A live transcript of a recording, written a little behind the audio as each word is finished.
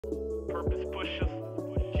Purpose pushers.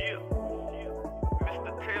 Yeah.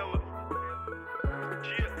 Mr. Taylor.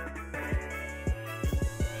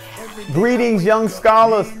 Yeah. Greetings, young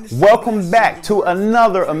scholars. Welcome back to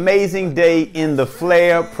another amazing day in the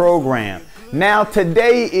Flair program. Now,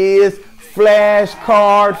 today is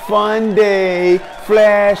Flashcard Fun Day.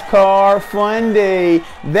 Flashcard Fun Day.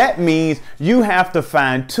 That means you have to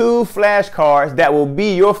find 2 flashcards that will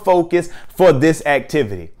be your focus for this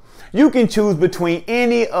activity. You can choose between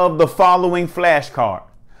any of the following flashcards: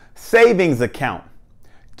 savings account,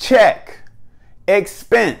 check,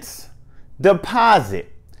 expense, deposit,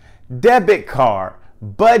 debit card,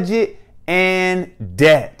 budget, and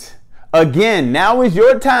debt. Again, now is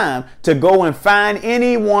your time to go and find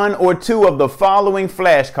any 1 or 2 of the following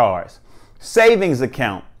flashcards: savings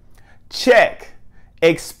account, check,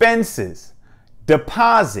 expenses,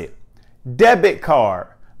 deposit, debit card,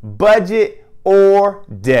 budget, or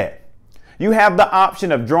debt. You have the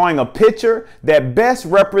option of drawing a picture that best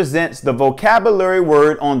represents the vocabulary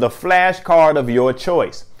word on the flashcard of your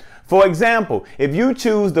choice. For example, if you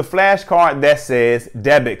choose the flashcard that says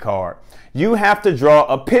debit card, you have to draw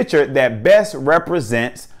a picture that best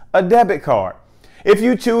represents a debit card. If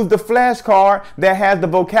you choose the flashcard that has the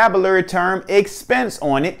vocabulary term expense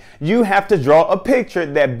on it, you have to draw a picture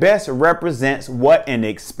that best represents what an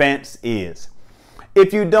expense is.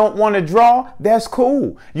 If you don't want to draw, that's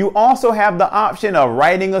cool. You also have the option of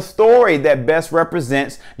writing a story that best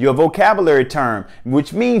represents your vocabulary term,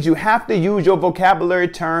 which means you have to use your vocabulary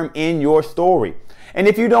term in your story. And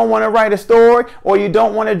if you don't want to write a story or you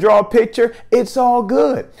don't want to draw a picture, it's all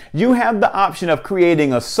good. You have the option of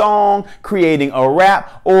creating a song, creating a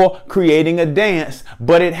rap, or creating a dance,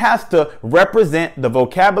 but it has to represent the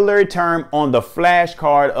vocabulary term on the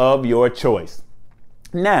flashcard of your choice.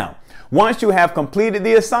 Now, once you have completed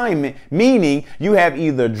the assignment, meaning you have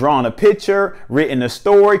either drawn a picture, written a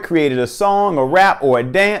story, created a song, a rap, or a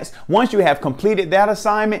dance, once you have completed that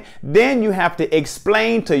assignment, then you have to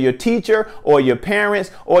explain to your teacher or your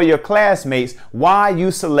parents or your classmates why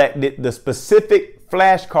you selected the specific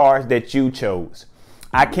flashcards that you chose.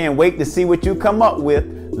 I can't wait to see what you come up with.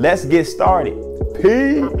 Let's get started.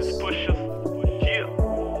 Peace.